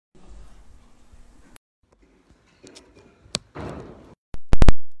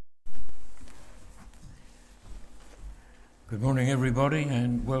Good morning, everybody,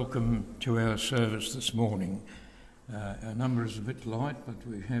 and welcome to our service this morning. Our number is a bit light, but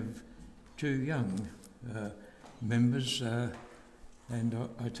we have two young members, and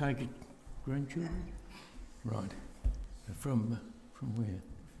I take it grandchildren? Right. From where?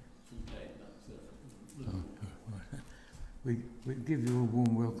 Oh, right. We give you a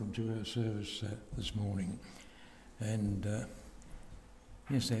warm welcome to our service this morning. And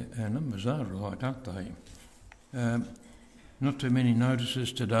yes, our numbers are light, aren't they? Not too many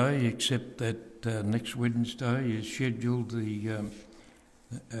notices today, except that next Wednesday is scheduled the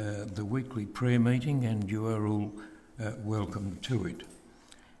weekly prayer meeting, and you are all welcome to it.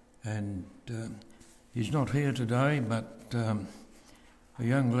 And he's not here today, but a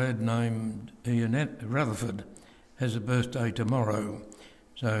young lad named Ian Rutherford has a birthday tomorrow.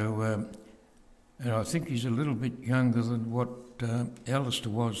 So, and I think he's a little bit younger than what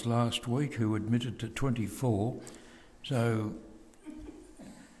Alistair was last week, who admitted to 24. So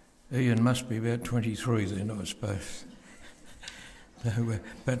Ian must be about 23 then, I suppose. So,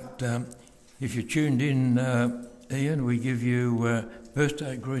 but if you tuned in, Ian, we give you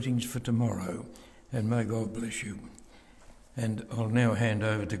birthday greetings for tomorrow, and may God bless you. And I'll now hand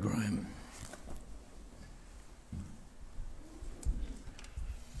over to Graham.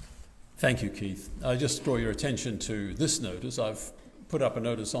 Thank you, Keith. I just draw your attention to this notice. I've put up a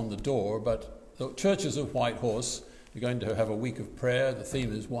notice on the door, but the Churches of Whitehorse, we're going to have a week of prayer. The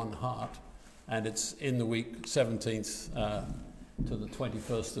theme is One Heart, and it's in the week 17th to the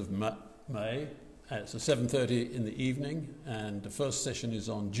 21st of May. It's at 7:30 in the evening, and the first session is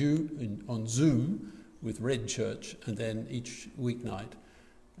on Zoom with Red Church, and then each weeknight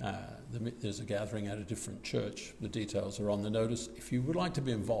there's a gathering at a different church. The details are on the notice. If you would like to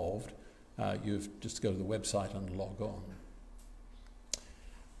be involved, you've just to go to the website and log on.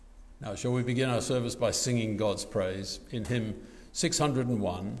 Now, shall we begin our service by singing God's praise in hymn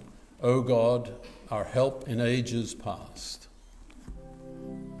 601, O God, our help in ages past.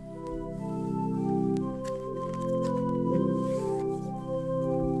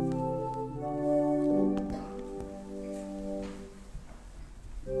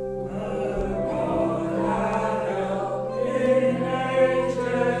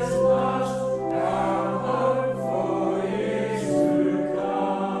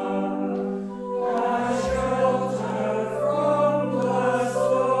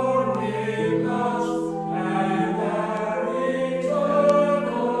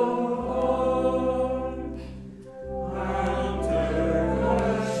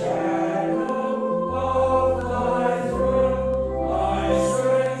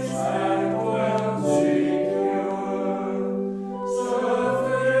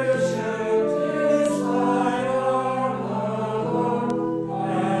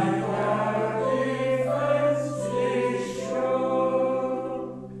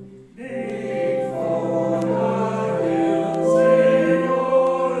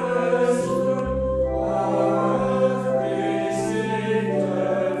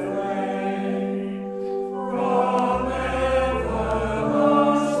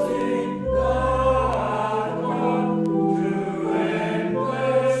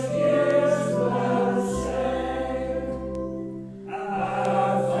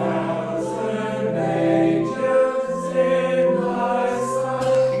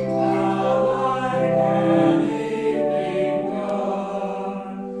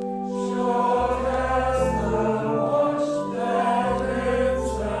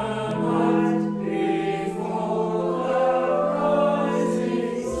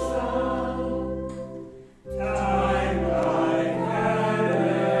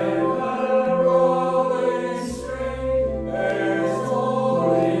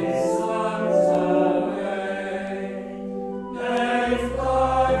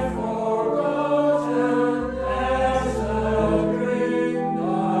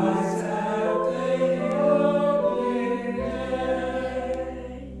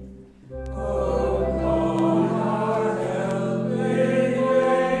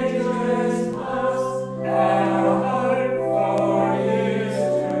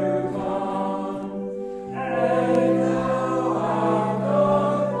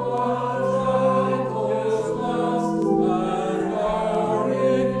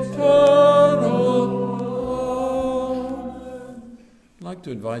 To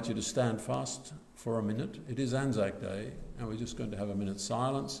invite you to stand fast for a minute. It is Anzac Day, and we're just going to have a minute's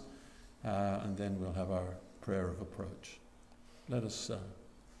silence, and then we'll have our prayer of approach. Let us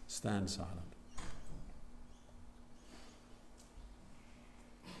stand silent.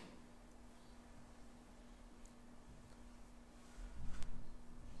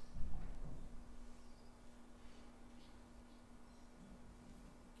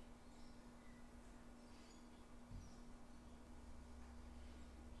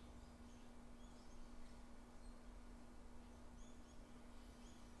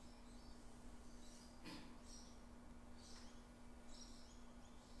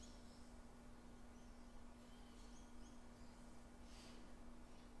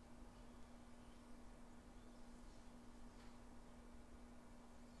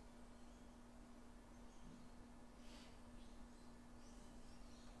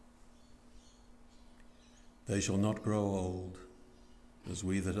 They shall not grow old, as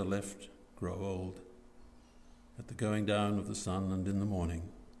we that are left grow old. At the going down of the sun and in the morning,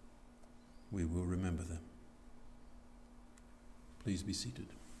 we will remember them. Please be seated.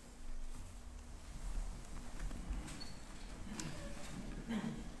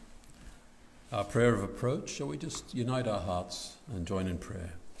 Our prayer of approach, shall we just unite our hearts and join in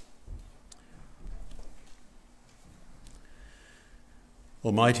prayer?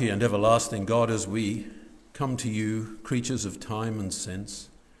 Almighty and everlasting God, as we come to you, creatures of time and sense,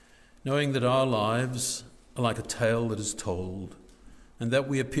 knowing that our lives are like a tale that is told, and that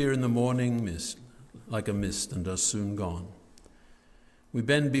we appear in the morning mist, like a mist, and are soon gone. We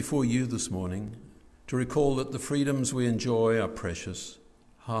bend before you this morning to recall that the freedoms we enjoy are precious,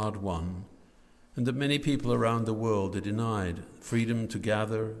 hard won, and that many people around the world are denied freedom to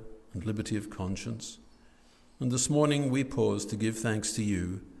gather and liberty of conscience. And this morning we pause to give thanks to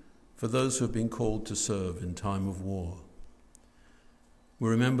you for those who have been called to serve in time of war. We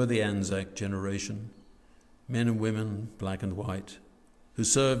remember the Anzac generation, men and women, black and white, who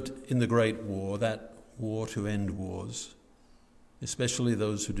served in the Great War, that war to end wars, especially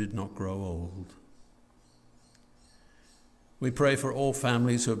those who did not grow old. We pray for all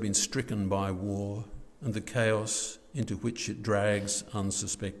families who have been stricken by war and the chaos into which it drags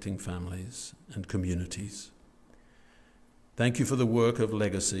unsuspecting families and communities. Thank you for the work of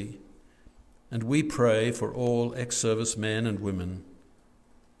legacy, and we pray for all ex-service men and women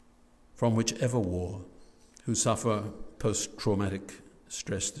from whichever war who suffer post-traumatic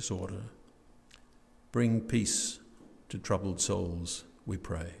stress disorder. Bring peace to troubled souls, we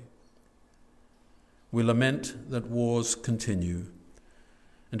pray. We lament that wars continue,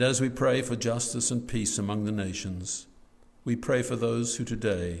 and as we pray for justice and peace among the nations, we pray for those who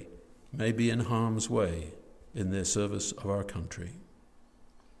today may be in harm's way in their service of our country.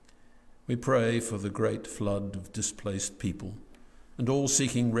 We pray for the great flood of displaced people and all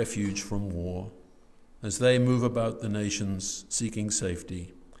seeking refuge from war. As they move about the nations seeking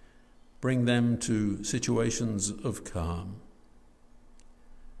safety, bring them to situations of calm.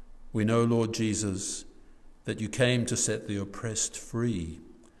 We know, Lord Jesus, that you came to set the oppressed free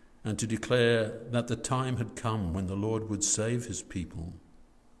and to declare that the time had come when the Lord would save his people.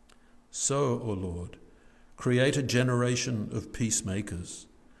 So, O Lord, create a generation of peacemakers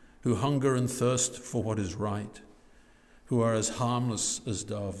who hunger and thirst for what is right, who are as harmless as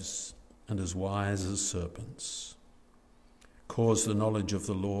doves and as wise as serpents. Cause the knowledge of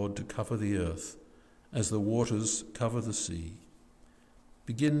the Lord to cover the earth as the waters cover the sea.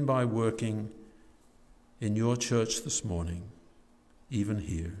 Begin by working in your church this morning, even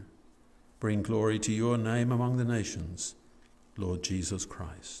here. Bring glory to your name among the nations, Lord Jesus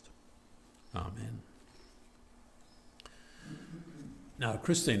Christ. Amen. Now,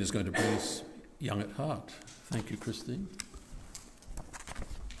 Christine is going to bring us Young at Heart. Thank you, Christine.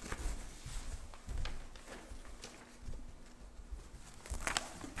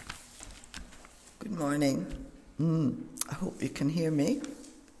 Good morning. I hope you can hear me.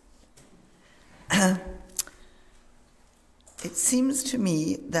 It seems to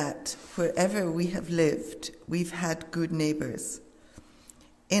me that wherever we have lived, we've had good neighbours.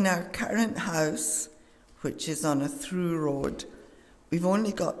 In our current house, which is on a through road, we've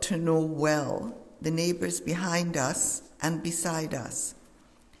only got to know well the neighbours behind us and beside us.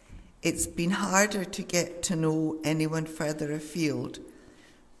 It's been harder to get to know anyone further afield,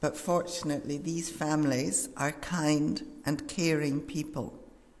 but fortunately these families are kind and caring people.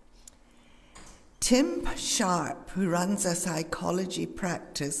 Tim Sharp, who runs a psychology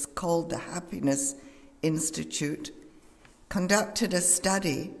practice called the Happiness Institute, conducted a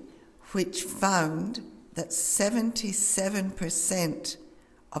study which found that 77%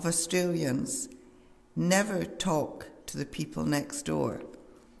 of Australians never talk to the people next door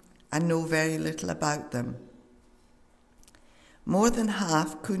and know very little about them. More than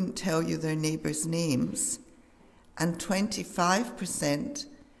half couldn't tell you their neighbours' names, and 25%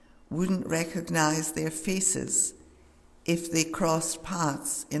 wouldn't recognise their faces if they crossed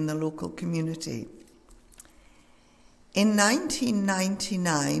paths in the local community. In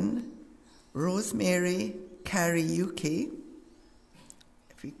 1999, Rosemary Kariuki,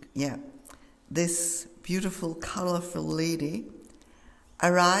 this beautiful, colourful lady,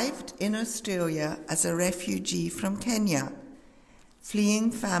 arrived in Australia as a refugee from Kenya, fleeing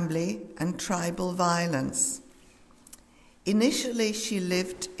family and tribal violence. Initially, she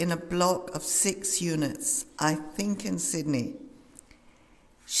lived in a block of 6 units, I think in Sydney.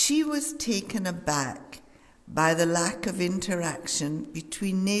 She was taken aback by the lack of interaction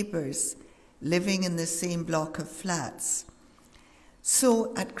between neighbours living in the same block of flats.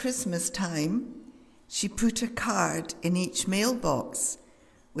 So at Christmas time, She put a card in each mailbox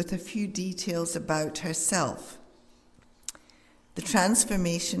with a few details about herself. The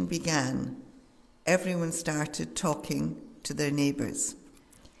transformation began. Everyone started talking to their neighbours.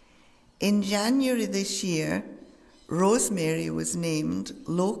 In January this year, Rosemary was named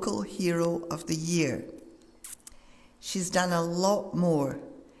Local Hero of the Year. She's done a lot more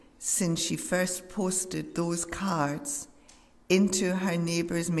since she first posted those cards into her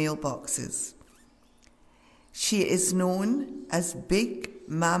neighbours' mailboxes. She is known as Big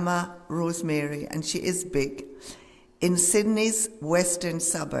Mama Rosemary, and she is big, in Sydney's western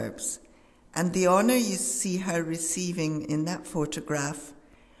suburbs. And the honour you see her receiving in that photograph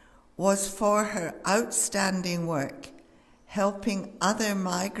was for her outstanding work helping other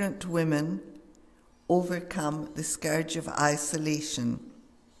migrant women overcome the scourge of isolation.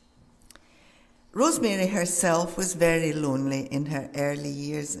 Rosemary herself was very lonely in her early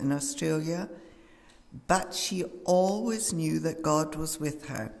years in Australia, but she always knew that God was with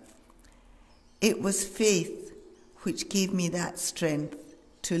her. It was faith which gave me that strength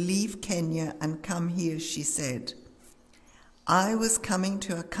to leave Kenya and come here, she said. I was coming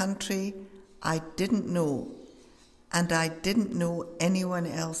to a country I didn't know, and I didn't know anyone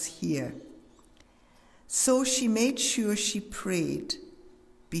else here. So she made sure she prayed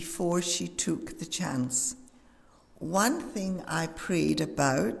before she took the chance. One thing I prayed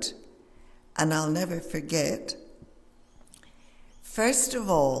about, and I'll never forget, first of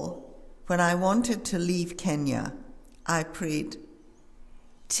all, when I wanted to leave Kenya, I prayed,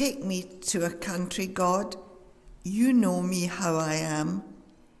 take me to a country, God, you know me how I am.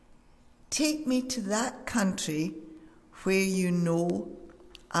 Take me to that country where you know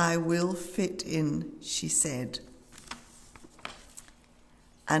I will fit in, she said.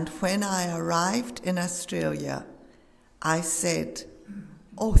 And when I arrived in Australia, I said,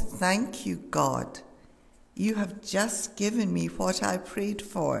 oh, thank you, God. You have just given me what I prayed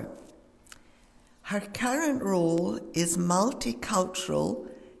for. Her current role is Multicultural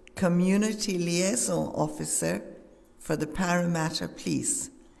Community Liaison Officer for the Parramatta Police,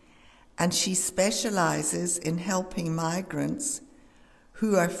 and she specialises in helping migrants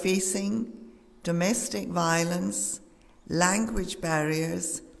who are facing domestic violence, language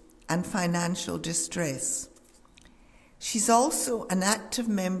barriers, and financial distress. She's also an active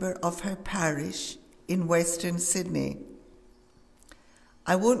member of her parish in Western Sydney.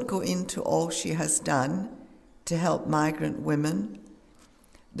 I won't go into all she has done to help migrant women.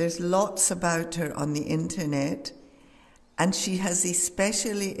 There's lots about her on the internet, and she has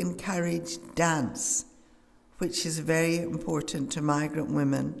especially encouraged dance, which is very important to migrant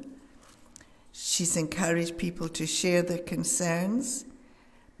women. She's encouraged people to share their concerns,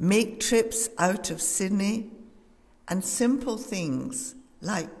 make trips out of Sydney, and simple things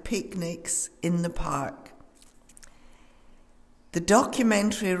like picnics in the park. The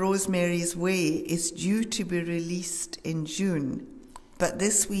documentary Rosemary's Way is due to be released in June, but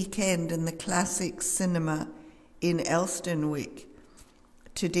this weekend in the Classic Cinema in Elstonwick,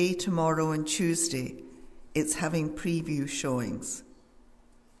 today, tomorrow and Tuesday, it's having preview showings.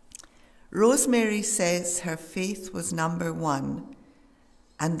 Rosemary says her faith was number one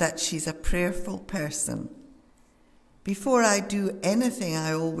and that she's a prayerful person. Before I do anything,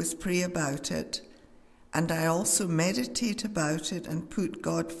 I always pray about it, and I also meditate about it and put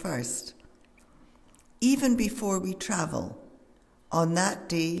God first. Even before we travel, on that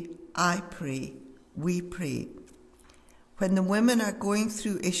day, I pray, we pray. When the women are going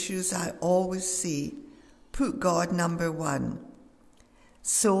through issues, I always say, put God number one.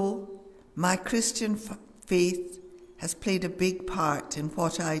 So, my Christian faith has played a big part in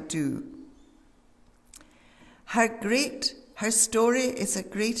what I do. Her story is a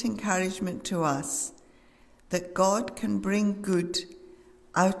great encouragement to us that God can bring good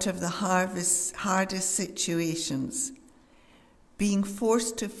out of the hardest situations. Being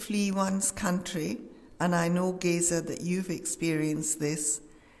forced to flee one's country, and I know, Geza, that you've experienced this,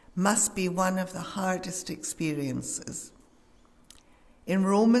 must be one of the hardest experiences. In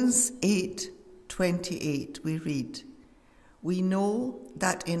Romans 8:28 we read, we know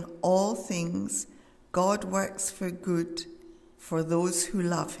that in all things God works for good for those who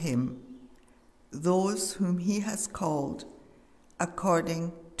love him, those whom he has called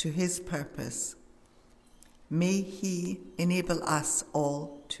according to his purpose. May he enable us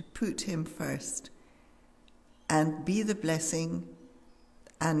all to put him first and be the blessing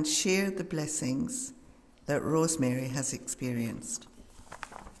and share the blessings that Rosemary has experienced.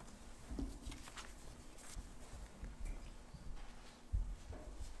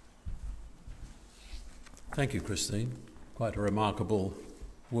 Thank you, Christine. Quite a remarkable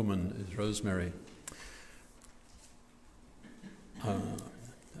woman is Rosemary.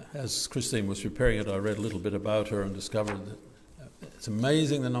 As Christine was preparing it, I read a little bit about her and discovered that it's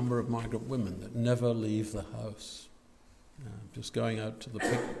amazing the number of migrant women that never leave the house. Just going out to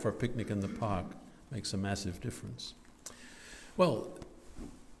for a picnic in the park makes a massive difference. Well,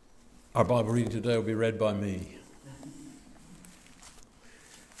 our Bible reading today will be read by me.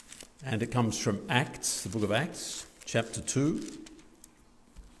 And it comes from Acts, the book of Acts, chapter 2,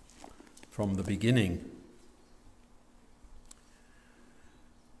 from the beginning.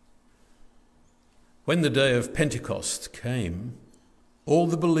 When the day of Pentecost came, all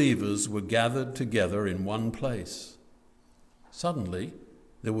the believers were gathered together in one place. Suddenly,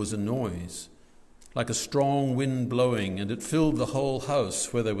 there was a noise, like a strong wind blowing, and it filled the whole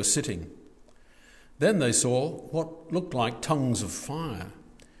house where they were sitting. Then they saw what looked like tongues of fire,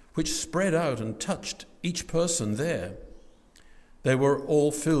 which spread out and touched each person there. They were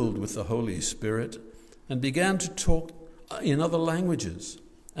all filled with the Holy Spirit and began to talk in other languages,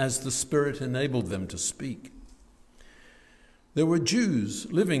 as the Spirit enabled them to speak. There were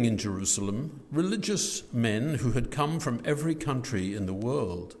Jews living in Jerusalem, religious men who had come from every country in the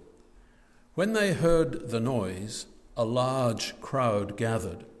world. When they heard the noise, a large crowd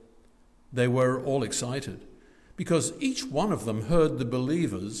gathered. They were all excited, because each one of them heard the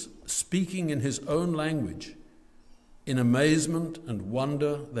believers speaking in his own language. In amazement and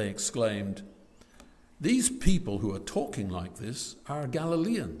wonder, they exclaimed, "These people who are talking like this are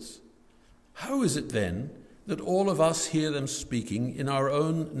Galileans. How is it then that all of us hear them speaking in our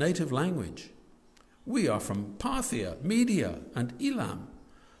own native language? We are from Parthia, Media, and Elam,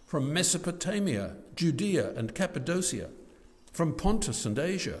 from Mesopotamia, Judea and Cappadocia, from Pontus and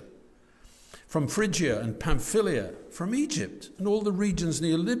Asia, from Phrygia and Pamphylia, from Egypt and all the regions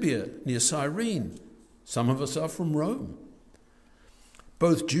near Libya, near Cyrene. Some of us are from Rome.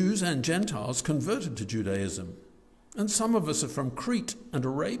 Both Jews and Gentiles converted to Judaism, and some of us are from Crete and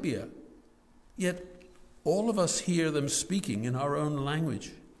Arabia. Yet all of us hear them speaking in our own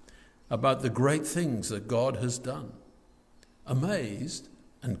language about the great things that God has done." Amazed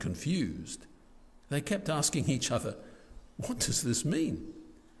and confused, they kept asking each other, "What does this mean?"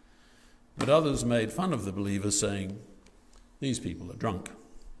 But others made fun of the believers, saying, "These people are drunk."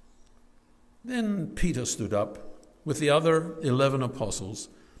 Then Peter stood up with the other 11 apostles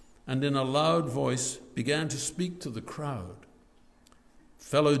and in a loud voice began to speak to the crowd.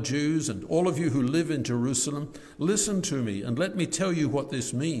 "Fellow Jews and all of you who live in Jerusalem, listen to me and let me tell you what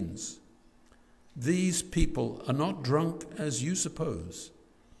this means. These people are not drunk as you suppose.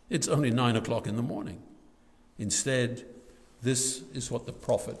 It's only 9 o'clock in the morning. Instead, this is what the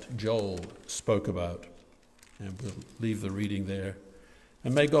prophet Joel spoke about." And we'll leave the reading there.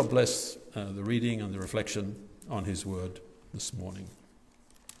 And may God bless the reading and the reflection on his word this morning.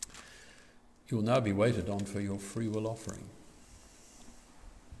 You will now be waited on for your free will offering.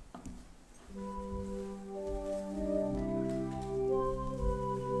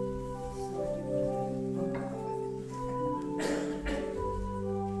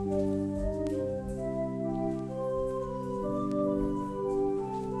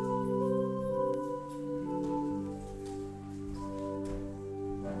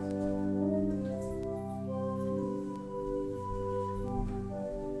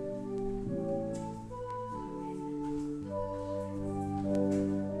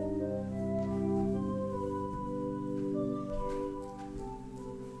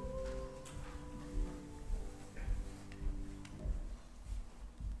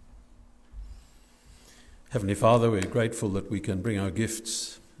 Heavenly Father, we're grateful that we can bring our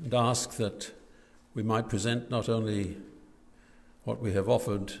gifts and ask that we might present not only what we have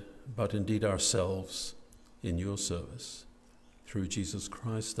offered, but indeed ourselves in your service. Through Jesus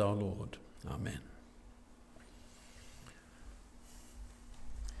Christ our Lord. Amen.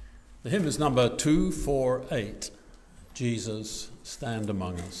 The hymn is number 248. Jesus, stand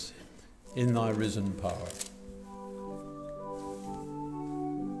among us in thy risen power.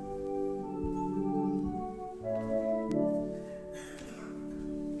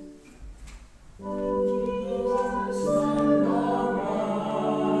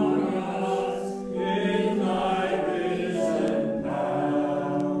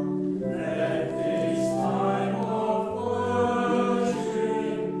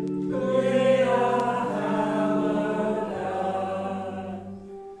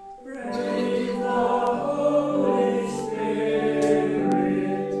 Praise the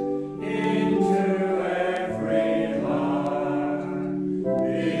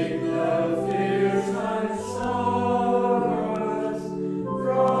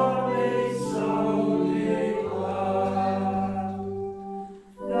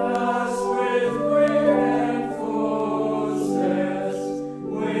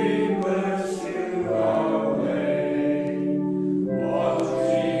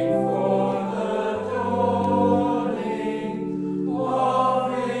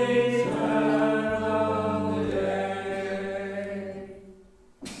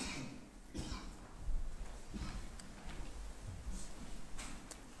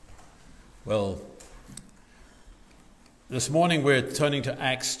Well, this morning we're turning to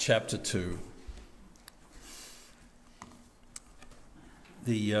Acts chapter 2.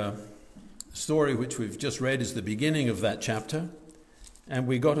 The story which we've just read is the beginning of that chapter, and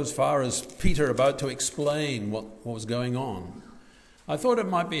we got as far as Peter about to explain what was going on. I thought it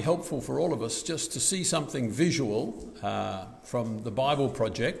might be helpful for all of us just to see something visual from the Bible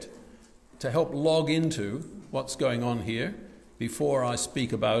Project to help log into what's going on here before I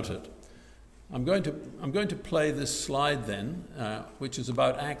speak about it. I'm going to play this slide then, which is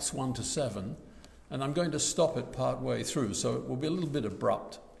about Acts 1 to 7, and I'm going to stop it part way through, so it will be a little bit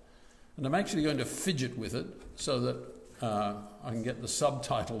abrupt. And I'm actually going to fidget with it so that I can get the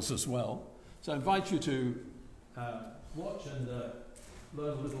subtitles as well. So I invite you to watch and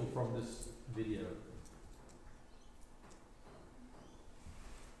learn a little from this video.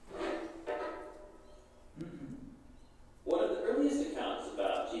 One of the earliest accounts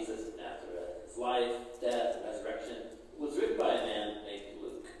about Jesus of Nazareth, his life, death, and resurrection, was written by a man named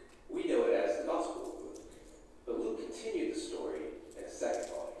Luke. We know it as the Gospel of Luke. But Luke continued the story in a second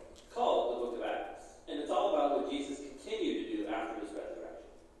volume, called the Book of Acts. And it's all about what Jesus continued to do after his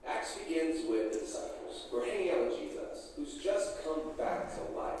resurrection. Acts begins with the disciples who are hanging out with Jesus, who's just come back to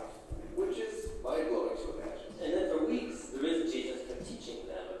life, which is mind-blowing to imagine. And then for weeks, the risen Jesus kept teaching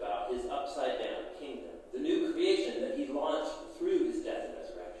them about his upside-down kingdom, the new creation that he launched through his death and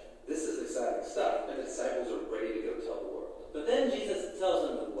resurrection. This is exciting stuff, and the disciples are ready to go tell the world. But then Jesus tells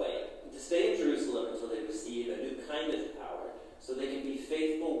them to wait, and to stay in Jerusalem until they receive a new kind of power, so they can be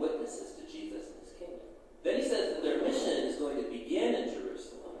faithful witnesses to Jesus and his kingdom. Then he says that their mission is going to begin in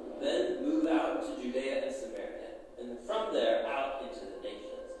Jerusalem, then move out to Judea and Samaria, and then from there out into the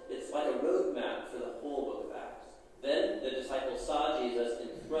nations. It's like a roadmap for the whole book of Acts. Then the disciples saw Jesus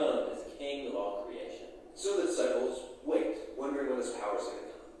enthroned as king of all creation. So the disciples wait, wondering when his power is going to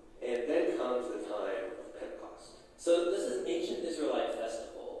come. And then comes the time of Pentecost. So this is ancient Israelite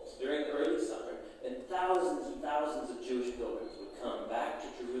festivals during the early summer, and thousands of Jewish pilgrims would come back to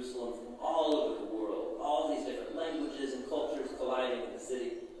Jerusalem from all over the world, all these different languages and cultures colliding in the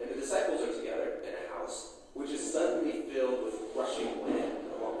city. And the disciples are together in a house, which is suddenly filled with rushing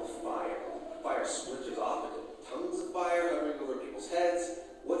wind along with fire. Fire splinters off into tongues of fire hovering over people's heads.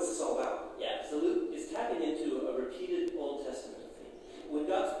 What's this all about? Yeah, so Luke is tapping into a repeated Old Testament theme. When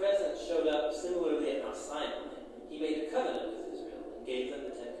God's presence showed up similarly at Mount Sinai, he made a covenant with Israel and gave them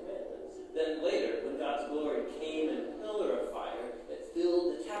the Ten Commandments. Then later, when God's glory came in a pillar of fire that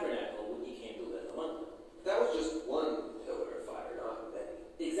filled the tabernacle when he came to live among them. That was just one pillar of fire, not many.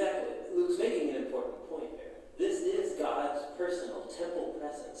 Exactly. Luke's making an important point there. This is God's personal temple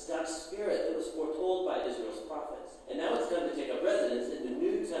presence, God's spirit that was foretold by Israel's prophets. And now it's come to take up residence in the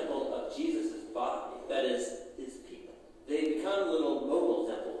new temple of Jesus' body, that is, his people. They become little mobile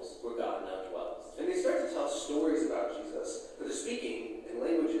temples where God now dwells. And they start to tell stories about Jesus, but they're speaking in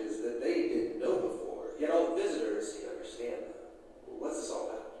languages that they didn't know before, yet all the visitors can understand them. Well, what's this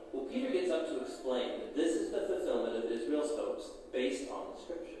all about? Well, Peter gets up to explain that this is the fulfillment of Israel's hopes based on the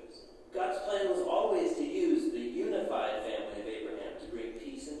Scriptures. God's plan was always to use the unified family of Abraham to bring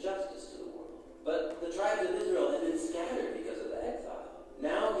peace and justice to the world. But the tribes of Israel had been scattered because of the exile.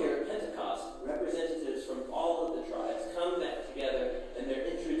 Now here at Pentecost, representatives from all of the tribes come back together and they're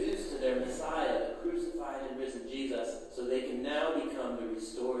introduced to their Messiah, the crucified and risen Jesus, so they can now become the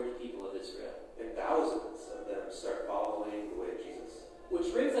restored people of Israel. And thousands of them start following the way of Jesus.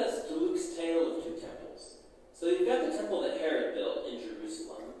 Which brings us to Luke's tale of two temples. So you've got the temple that Herod built in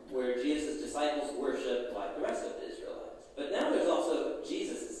Jerusalem, where Jesus' disciples worship like the rest of the Israelites. But now there's also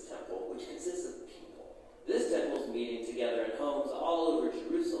Jesus' temple, which consists of people. This temple's meeting together in homes all over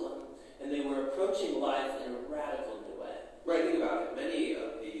Jerusalem, and they were approaching life in a radical new way. Right, think about it. Many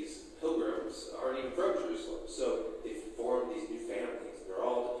of these pilgrims aren't even from Jerusalem, so they've formed these new families. They're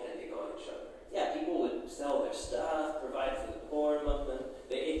all depending on each other. Yeah, people would sell their stuff, provide for the poor among them.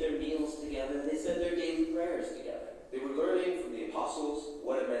 They ate their meals together. They said their daily prayers together. They were learning from the apostles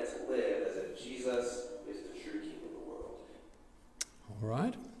what it meant to live as if Jesus is the true King of the world. All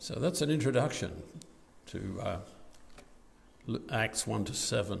right, so that's an introduction to Acts 1 to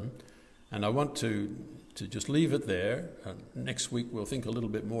 7, and I want to just leave it there. Next week we'll think a little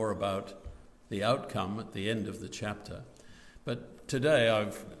bit more about the outcome at the end of the chapter. But today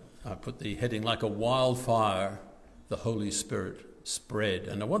I put the heading, like a wildfire, the Holy Spirit spread.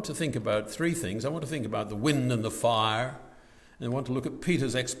 And I want to think about three things. I want to think about the wind and the fire, and I want to look at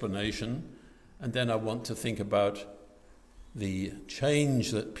Peter's explanation, and then I want to think about the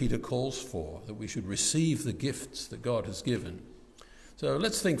change that Peter calls for, that we should receive the gifts that God has given. So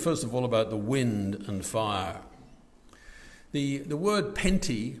let's think first of all about the wind and fire. The word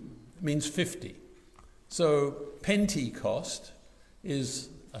penti means 50. So Pentecost is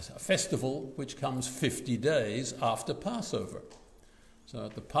a festival which comes 50 days after Passover. So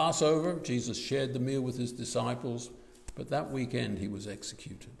at the Passover, Jesus shared the meal with his disciples, but that weekend he was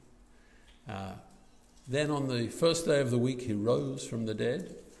executed. Then on the first day of the week he rose from the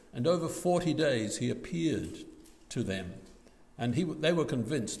dead, and over 40 days he appeared to them. And they were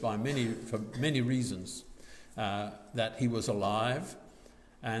convinced for many reasons that he was alive,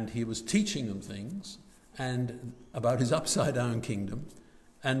 and he was teaching them things and about his upside-down kingdom.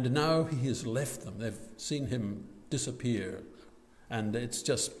 And now he has left them. They've seen him disappear, and it's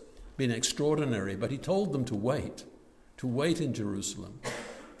just been extraordinary. But he told them to wait in Jerusalem,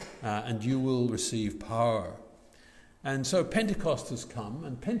 and you will receive power. And so Pentecost has come,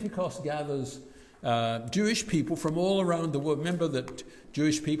 and Pentecost gathers Jewish people from all around the world. Remember that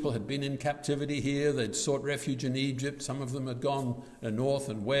Jewish people had been in captivity here. They'd sought refuge in Egypt. Some of them had gone north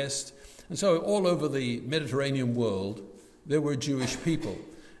and west. And so all over the Mediterranean world, there were Jewish people.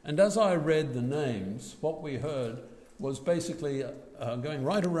 And as I read the names, what we heard was basically going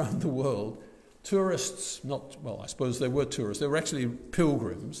right around the world, tourists, I suppose they were tourists. They were actually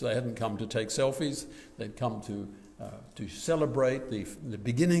pilgrims. They hadn't come to take selfies. They'd come to celebrate the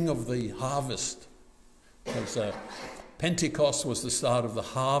beginning of the harvest. Because Pentecost was the start of the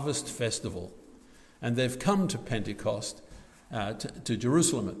harvest festival. And they've come to Pentecost, to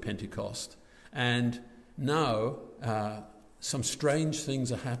Jerusalem at Pentecost. And now some strange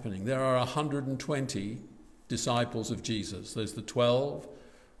things are happening. There are 120 disciples of Jesus. There's the 12.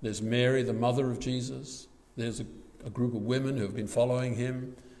 There's Mary, the mother of Jesus. There's a group of women who have been following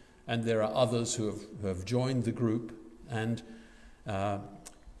him. And there are others who have joined the group. And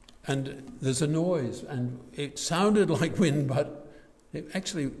there's a noise. And it sounded like wind, but it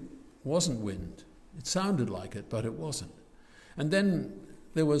actually wasn't wind. It sounded like it, but it wasn't. And then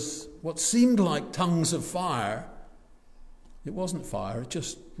there was what seemed like tongues of fire. It wasn't fire, it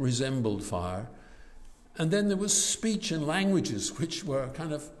just resembled fire. And then there was speech and languages, which were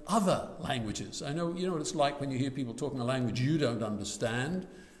kind of other languages. I know, you know what it's like when you hear people talking a language you don't understand,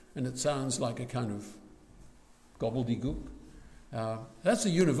 and it sounds like a kind of gobbledygook. That's a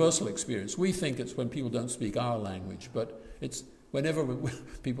universal experience. We think it's when people don't speak our language, but it's whenever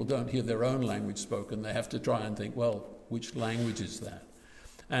people don't hear their own language spoken, they have to try and think, well, which language is that?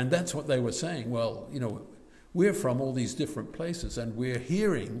 And that's what they were saying. Well, you know, we're from all these different places and we're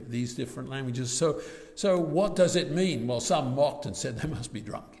hearing these different languages. So what does it mean? Well, some mocked and said they must be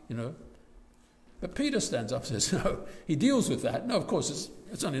drunk, you know. But Peter stands up and says, no, he deals with that. No, of course,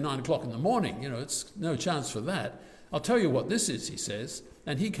 it's only 9 o'clock in the morning, you know, it's no chance for that. I'll tell you what this is, he says.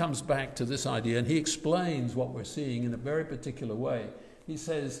 And he comes back to this idea and he explains what we're seeing in a very particular way. He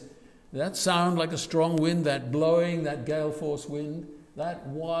says, that sound like a strong wind, that blowing, that gale force wind, that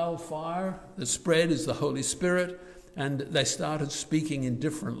wildfire that spread is the Holy Spirit. And they started speaking in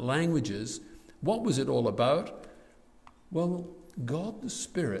different languages. What was it all about? Well, God the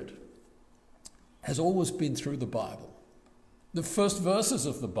Spirit has always been through the Bible. The first verses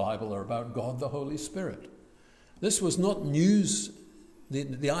of the Bible are about God the Holy Spirit. This was not news.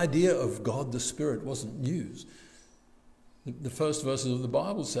 The idea of God the Spirit wasn't news. The first verses of the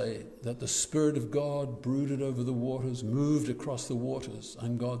Bible say that the Spirit of God brooded over the waters, moved across the waters,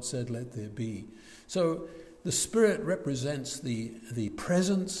 and God said, let there be. So the Spirit represents the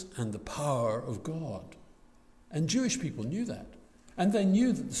presence and the power of God. And Jewish people knew that. And they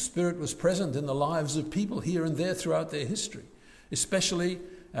knew that the Spirit was present in the lives of people here and there throughout their history, especially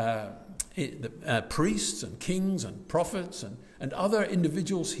priests and kings and prophets and other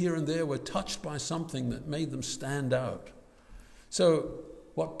individuals here and there were touched by something that made them stand out. So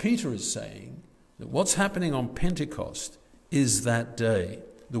what Peter is saying, that what's happening on Pentecost is that day.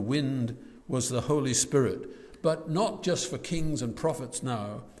 The wind was the Holy Spirit, but not just for kings and prophets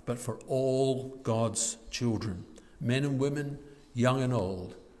now, but for all God's children, men and women, young and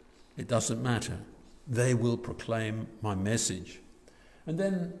old. It doesn't matter. They will proclaim my message. And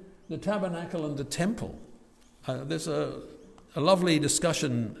then the tabernacle and the temple. There's a lovely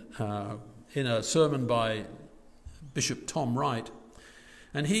discussion in a sermon by Bishop Tom Wright.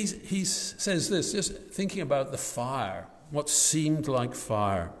 And he says this, just thinking about the fire, what seemed like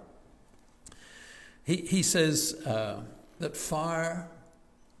fire. He says that fire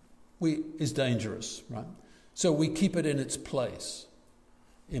is dangerous, right? So we keep it in its place.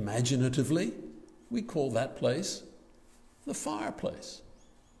 Imaginatively, we call that place the fireplace.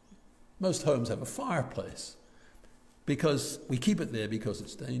 Most homes have a fireplace because we keep it there because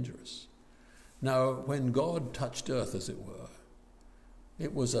it's dangerous. Now, when God touched earth, as it were,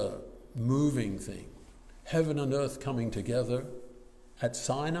 it was a moving thing. Heaven and earth coming together, at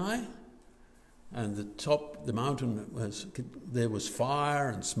Sinai, and the mountain there was fire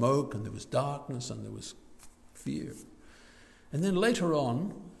and smoke, and there was darkness, and there was fear. And then later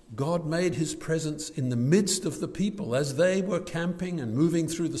on, God made his presence in the midst of the people. As they were camping and moving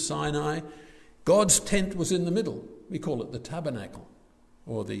through the Sinai, God's tent was in the middle. We call it the tabernacle,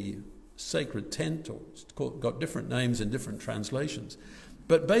 or the sacred tent, or it's got different names in different translations.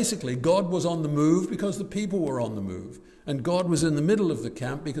 But basically, God was on the move because the people were on the move. And God was in the middle of the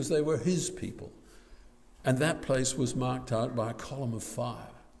camp because they were his people. And that place was marked out by a column of fire.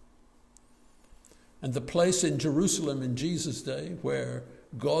 And the place in Jerusalem in Jesus' day where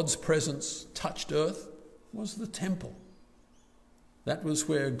God's presence touched earth was the temple. That was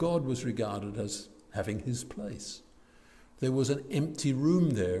where God was regarded as having his place. There was an empty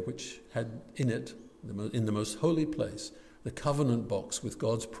room there which had in it, in the most holy place, the covenant box with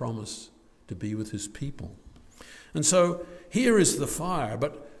God's promise to be with his people. And so here is the fire,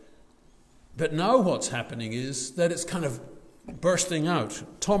 but now what's happening is that it's kind of bursting out.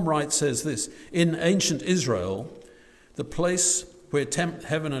 Tom Wright says this: in ancient Israel, the place where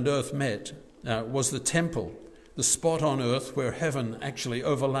heaven and earth met was the temple, the spot on earth where heaven actually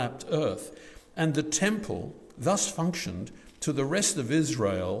overlapped earth. And the temple thus functioned to the rest of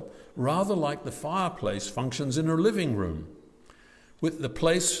Israel rather like the fireplace functions in a living room, with the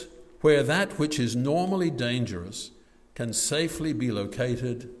place where that which is normally dangerous can safely be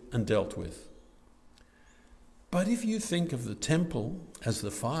located and dealt with. But if you think of the temple as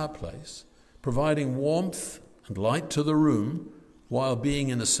the fireplace, providing warmth and light to the room while being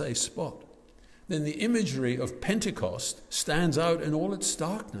in a safe spot, then the imagery of Pentecost stands out in all its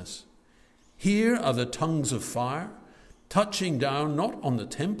starkness. Here are the tongues of fire touching down not on the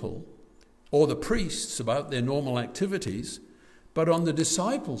temple or the priests about their normal activities, but on the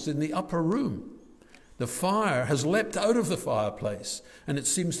disciples in the upper room. The fire has leapt out of the fireplace, and it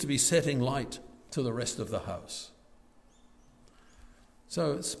seems to be setting light to the rest of the house.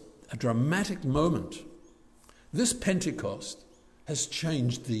 So it's a dramatic moment. This Pentecost has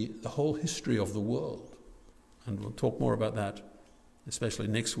changed the whole history of the world. And we'll talk more about that, especially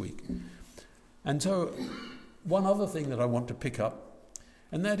next week. And so one other thing that I want to pick up,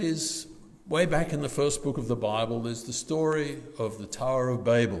 and that is way back in the first book of the Bible, there's the story of the Tower of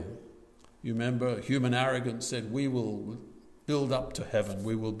Babel. You remember, human arrogance said, we will build up to heaven.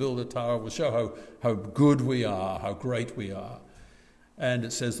 We will build a tower. We'll show how good we are, how great we are. And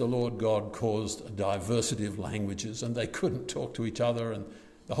it says the Lord God caused a diversity of languages, and they couldn't talk to each other, and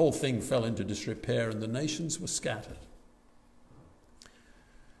the whole thing fell into disrepair, and the nations were scattered.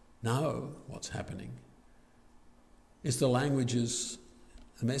 Now, what's happening is the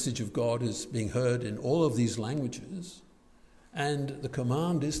message of God is being heard in all of these languages, and the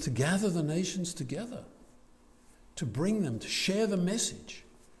command is to gather the nations together, to bring them, to share the message.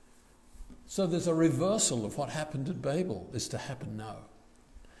 So there's a reversal of what happened at Babel is to happen now.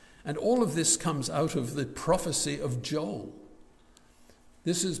 And all of this comes out of the prophecy of Joel.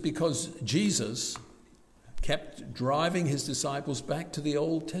 This is because Jesus kept driving his disciples back to the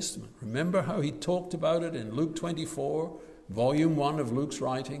Old Testament. Remember how he talked about it in Luke 24, volume 1 of Luke's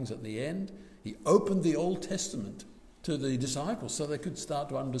writings at the end? He opened the Old Testament to the disciples so they could start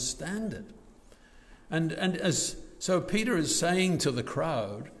to understand it. So Peter is saying to the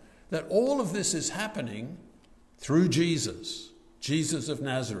crowd that all of this is happening through Jesus of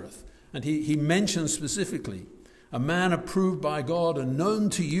Nazareth. And he mentions specifically a man approved by God and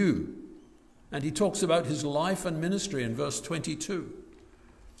known to you. And he talks about his life and ministry in verse 22.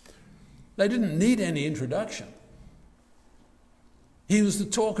 They didn't need any introduction. He was the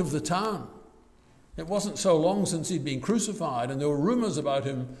talk of the town. It wasn't so long since he'd been crucified, and there were rumors about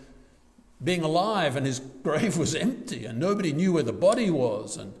him being alive, and his grave was empty, and nobody knew where the body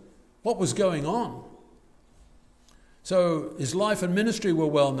was and what was going on. So his life and ministry were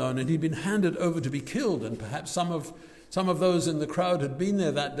well known, and he'd been handed over to be killed, and perhaps some of those in the crowd had been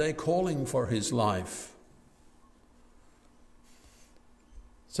there that day calling for his life.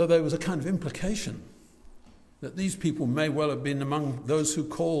 So there was a kind of implication that these people may well have been among those who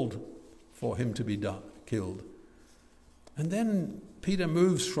called for him to be killed. And then Peter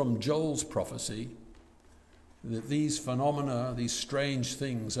moves from Joel's prophecy that these phenomena, these strange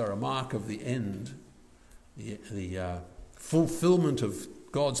things, are a mark of the end, the fulfillment of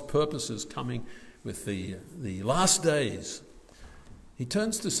God's purposes coming with the last days. He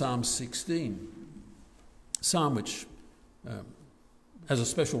turns to Psalm 16, psalm which has a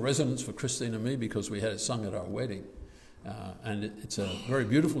special resonance for Christine and me because we had it sung at our wedding, and it's a very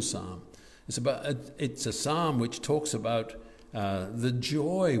beautiful psalm. It's a psalm which talks about the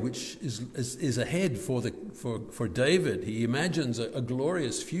joy which is ahead for David. He imagines a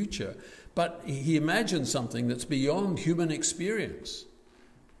glorious future, but he imagines something that's beyond human experience.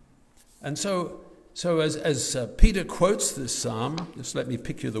 And so as Peter quotes this psalm, just let me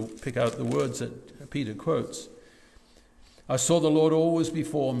pick out the words that Peter quotes. I saw the Lord always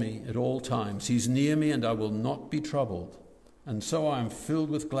before me at all times. He's near me and I will not be troubled. And so I am filled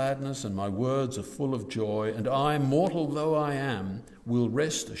with gladness and my words are full of joy. And I, mortal though I am, will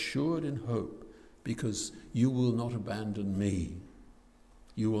rest assured in hope, because you will not abandon me.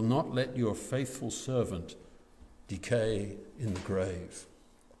 You will not let your faithful servant decay in the grave.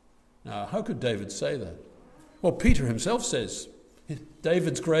 Now, how could David say that? Well, Peter himself says,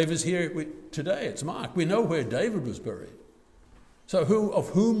 David's grave is here today. It's marked. We know where David was buried. So of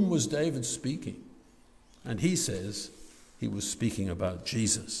whom was David speaking? And he says he was speaking about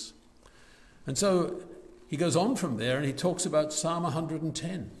Jesus. And so he goes on from there and he talks about Psalm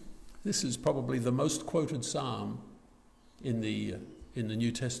 110. This is probably the most quoted psalm in the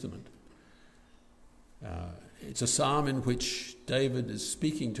New Testament. It's a psalm in which David is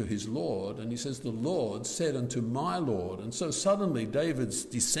speaking to his Lord, and he says, the Lord said unto my Lord. And so suddenly David's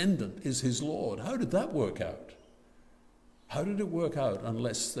descendant is his Lord. How did that work out? How did it work out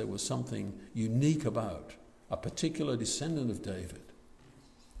unless there was something unique about a particular descendant of David?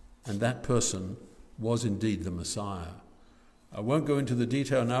 And that person was indeed the Messiah. I won't go into the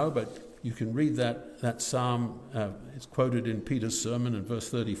detail now, but you can read that psalm. It's quoted in Peter's sermon in verse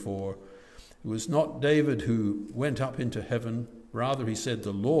 34. It was not David who went up into heaven. Rather, he said,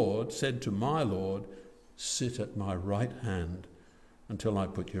 the Lord said to my Lord, sit at my right hand until I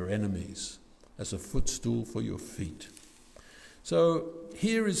put your enemies as a footstool for your feet. So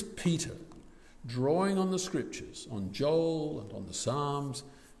here is Peter drawing on the scriptures, on Joel and on the Psalms,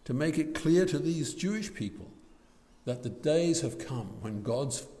 to make it clear to these Jewish people that the days have come when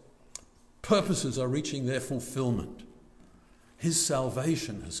God's purposes are reaching their fulfillment. His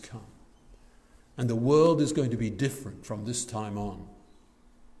salvation has come. And the world is going to be different from this time on.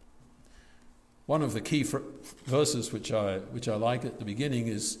 One of the key verses which I like at the beginning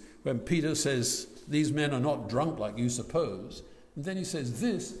is when Peter says, these men are not drunk like you suppose. And then he says,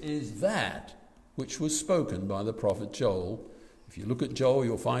 this is that which was spoken by the prophet Joel. If you look at Joel,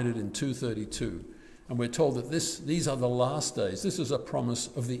 you'll find it in 2:32. And we're told that these are the last days. This is a promise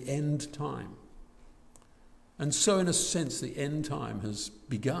of the end time. And so in a sense, the end time has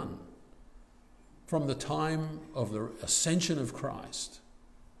begun. From the time of the ascension of Christ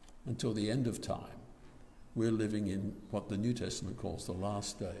until the end of time, we're living in what the New Testament calls the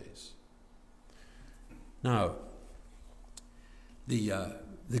last days. Now, the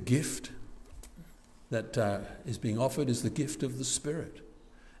gift that is being offered is the gift of the Spirit.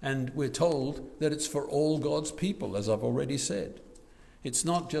 And we're told that it's for all God's people, as I've already said. It's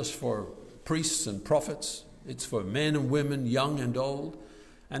not just for priests and prophets. It's for men and women, young and old.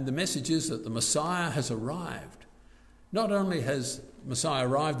 And the message is that the Messiah has arrived. Not only has Messiah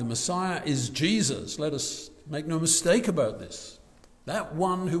arrived, the Messiah is Jesus. Let us make no mistake about this. That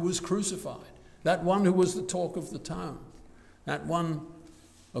one who was crucified. That one who was the talk of the town. That one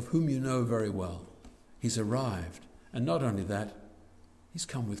of whom you know very well. He's arrived. And not only that, he's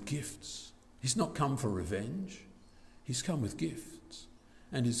come with gifts. He's not come for revenge. He's come with gifts.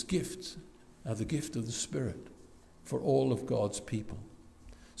 And his gifts are the gift of the Spirit for all of God's people.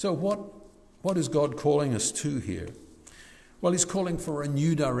 So what is God calling us to here? Well, he's calling for a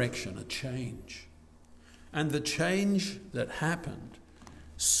new direction, a change. And the change that happened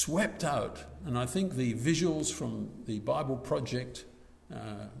swept out, and I think the visuals from the Bible Project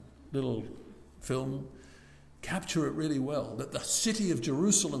little film capture it really well, that the city of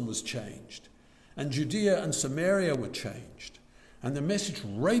Jerusalem was changed, and Judea and Samaria were changed, and the message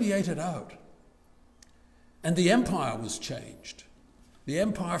radiated out, and the empire was changed. The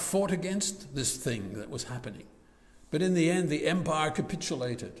empire fought against this thing that was happening. But in the end, the empire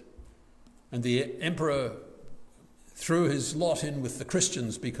capitulated. And the emperor threw his lot in with the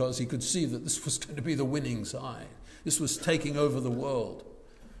Christians because he could see that this was going to be the winning side. This was taking over the world.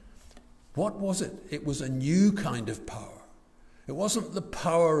 What was it? It was a new kind of power. It wasn't the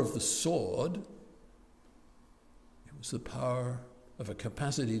power of the sword. It was the power of a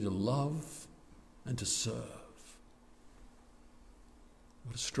capacity to love and to serve.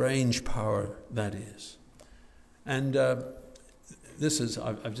 What a strange power that is. And this is,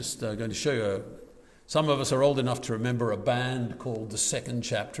 I'm just going to show you, some of us are old enough to remember a band called the Second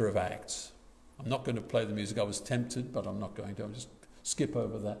Chapter of Acts. I'm not going to play the music. I was tempted, but I'm not going to. I'll just skip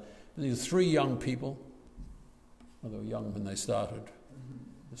over that. These are three young people. Well, they were young when they started.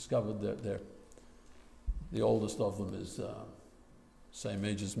 Discovered that the oldest of them is same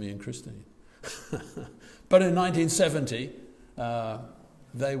age as me and Christine. But in 1970,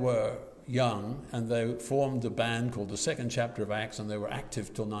 they were young, and they formed a band called the Second Chapter of Acts, and they were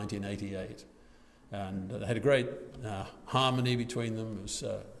active till 1988. And they had a great harmony between them. It was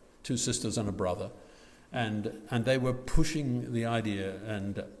two sisters and a brother. And they were pushing the idea,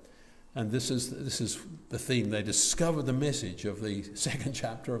 and this is the theme. They discovered the message of the Second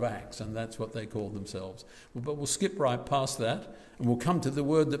Chapter of Acts, and that's what they called themselves. But we'll skip right past that, and we'll come to the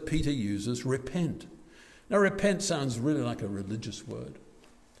word that Peter uses, repent. Now, repent sounds really like a religious word,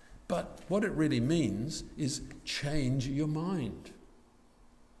 but what it really means is change your mind.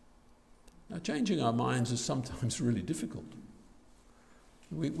 Now, changing our minds is sometimes really difficult.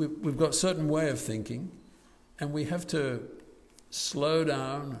 We've got a certain way of thinking, and we have to slow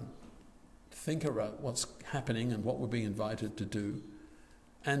down and think about what's happening and what we're being invited to do,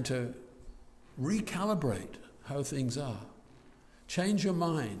 and to recalibrate how things are. Change your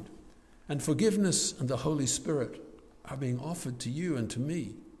mind, and forgiveness and the Holy Spirit are being offered to you and to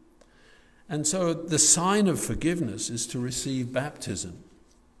me. And so the sign of forgiveness is to receive baptism.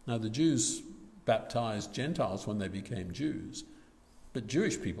 Now, the Jews baptized Gentiles when they became Jews, but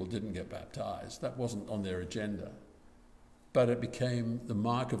Jewish people didn't get baptized. That wasn't on their agenda. But it became the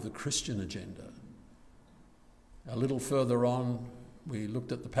mark of the Christian agenda. A little further on, we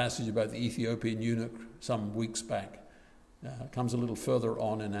looked at the passage about the Ethiopian eunuch some weeks back. It comes a little further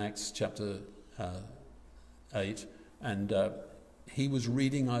on in Acts chapter 8, and he was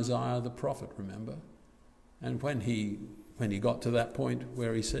reading Isaiah the prophet, remember? And when he got to that point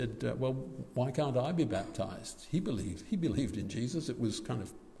where he said, well, why can't I be baptized? He believed in Jesus. It was kind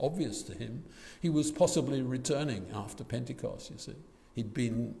of obvious to him. He was possibly returning after Pentecost, you see. He'd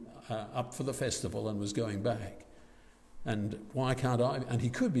been up for the festival and was going back. And why can't I? And he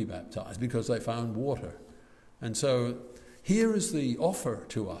could be baptized because they found water. And so here is the offer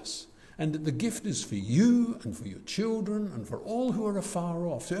to us. And the gift is for you and for your children and for all who are afar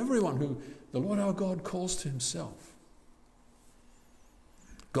off, to everyone who the Lord our God calls to himself.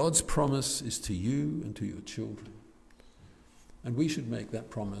 God's promise is to you and to your children. And we should make that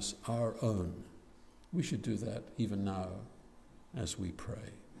promise our own. We should do that even now as we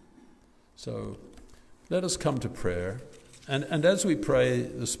pray. So let us come to prayer. And as we pray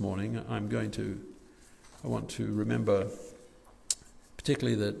this morning, I want to remember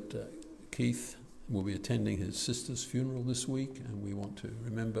particularly that Keith will be attending his sister's funeral this week, and we want to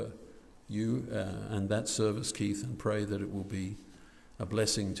remember you and that service, Keith, and pray that it will be a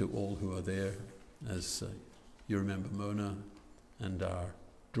blessing to all who are there as you remember Mona and are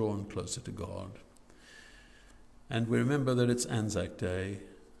drawn closer to God. And we remember that it's Anzac Day,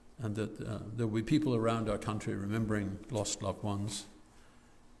 and that there will be people around our country remembering lost loved ones.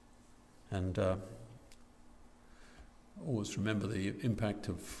 And always remember the impact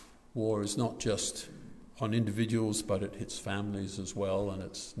of war is not just on individuals, but it hits families as well. And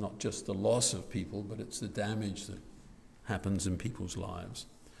it's not just the loss of people, but it's the damage that happens in people's lives.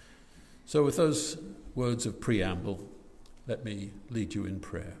 So with those words of preamble, let me lead you in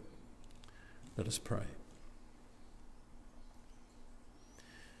prayer. Let us pray.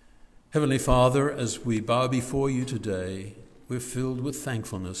 Heavenly Father, as we bow before you today, we're filled with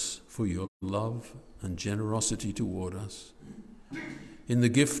thankfulness for your love and generosity toward us. In the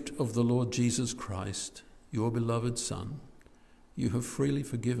gift of the Lord Jesus Christ, your beloved Son, you have freely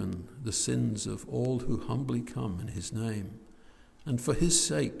forgiven the sins of all who humbly come in his name, and for his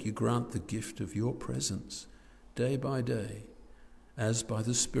sake you grant the gift of your presence day by day, as by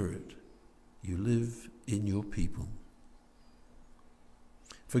the Spirit you live in your people.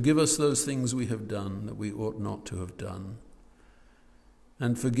 Forgive us those things we have done that we ought not to have done,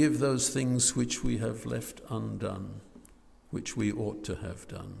 and forgive those things which we have left undone, which we ought to have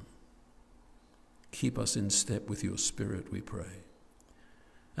done. Keep us in step with your Spirit, we pray.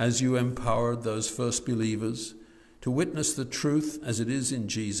 As you empowered those first believers to witness the truth as it is in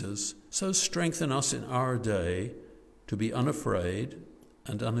Jesus, so strengthen us in our day to be unafraid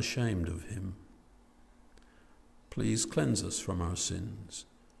and unashamed of him. Please cleanse us from our sins.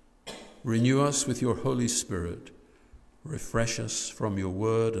 Renew us with your Holy Spirit. Refresh us from your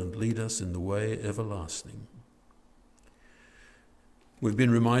word and lead us in the way everlasting. We've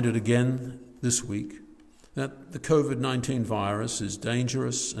been reminded again this week that the COVID-19 virus is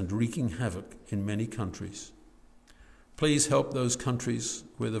dangerous and wreaking havoc in many countries. Please help those countries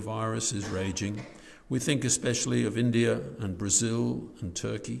where the virus is raging. We think especially of India and Brazil and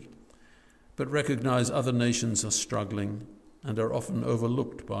Turkey, but recognize other nations are struggling and are often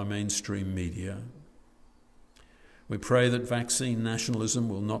overlooked by mainstream media. We pray that vaccine nationalism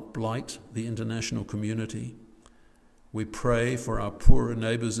will not blight the international community, We pray for our poorer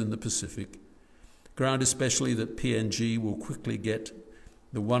neighbours in the Pacific. Grant especially that PNG will quickly get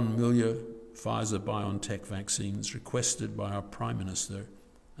the 1 million Pfizer-BioNTech vaccines requested by our Prime Minister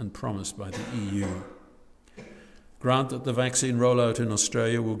and promised by the EU. Grant that the vaccine rollout in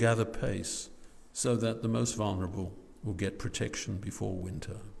Australia will gather pace so that the most vulnerable will get protection before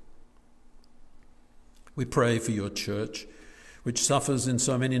winter. We pray for your church, which suffers in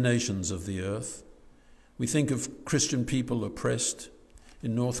so many nations of the earth. We think of Christian people oppressed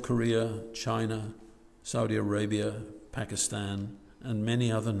in North Korea, China, Saudi Arabia, Pakistan, and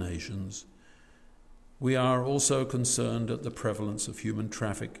many other nations. We are also concerned at the prevalence of human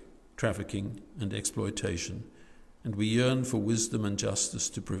trafficking and exploitation, and we yearn for wisdom and justice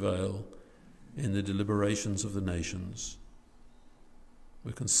to prevail in the deliberations of the nations.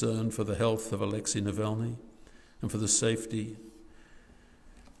 We're concerned for the health of Alexei Navalny and for the safety,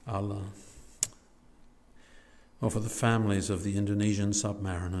 or for the families of the Indonesian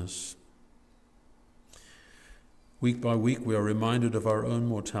submariners. Week by week we are reminded of our own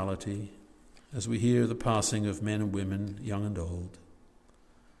mortality as we hear the passing of men and women, young and old.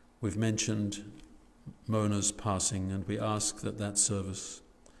 We've mentioned Mona's passing, and we ask that that service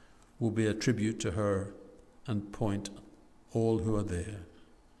will be a tribute to her and point all who are there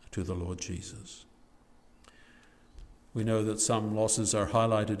to the Lord Jesus. We know that some losses are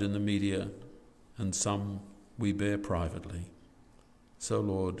highlighted in the media and some we bear privately. So,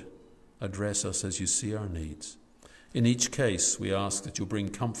 Lord, address us as you see our needs. In each case, we ask that you'll bring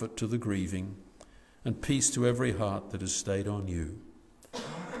comfort to the grieving and peace to every heart that has stayed on you.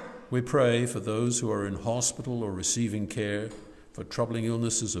 We pray for those who are in hospital or receiving care for troubling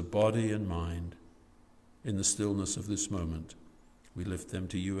illnesses of body and mind. In the stillness of this moment, we lift them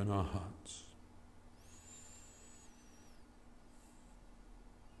to you in our hearts.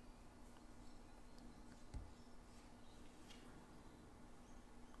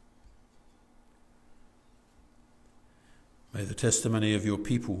 May the testimony of your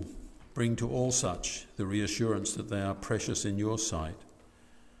people bring to all such the reassurance that they are precious in your sight.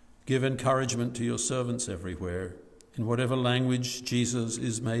 Give encouragement to your servants everywhere, in whatever language Jesus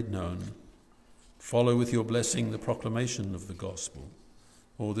is made known. Follow with your blessing the proclamation of the gospel.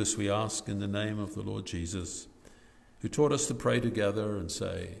 All this we ask in the name of the Lord Jesus, who taught us to pray together and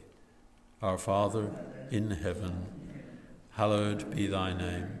say, Our Father in heaven, hallowed be thy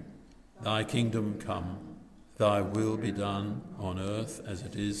name. Thy kingdom come, thy will be done on earth as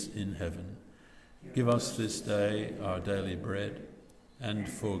it is in heaven. Give us this day our daily bread, and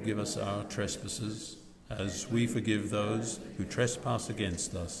forgive us our trespasses, as we forgive those who trespass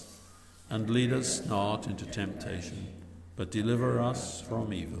against us. And lead us not into temptation, but deliver us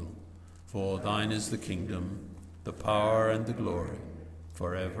from evil. For thine is the kingdom, the power, and the glory,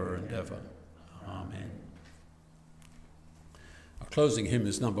 forever and ever. Amen. Our closing hymn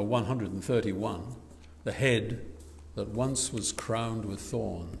is number 131. The head that once was crowned with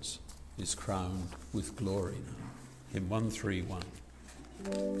thorns is crowned with glory now. Hymn 131.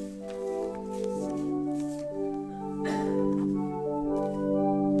 Place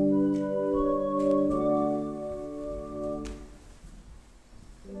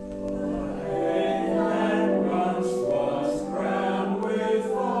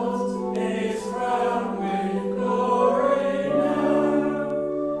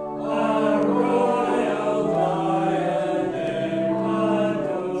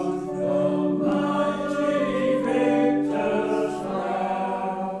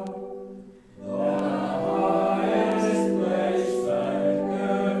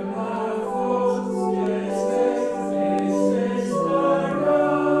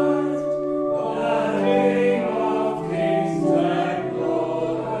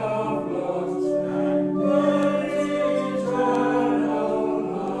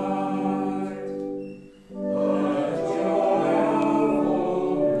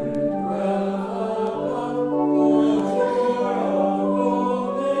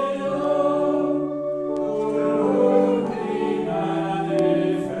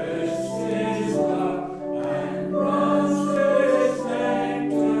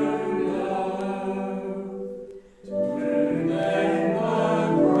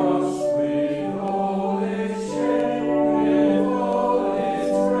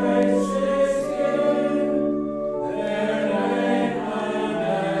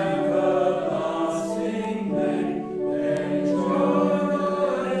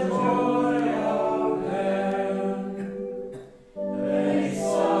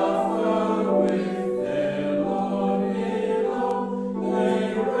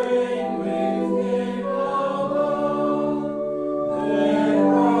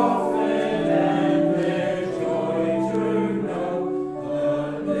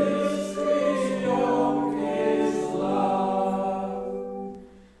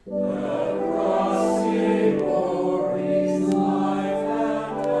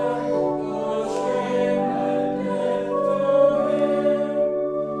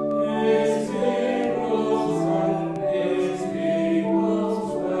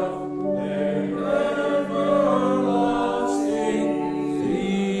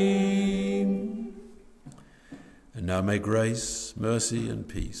grace, mercy, and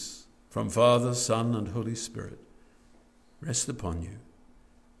peace from Father, Son, and Holy Spirit rest upon you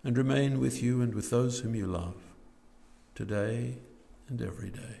and remain with you and with those whom you love, today and every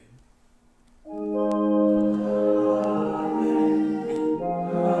day.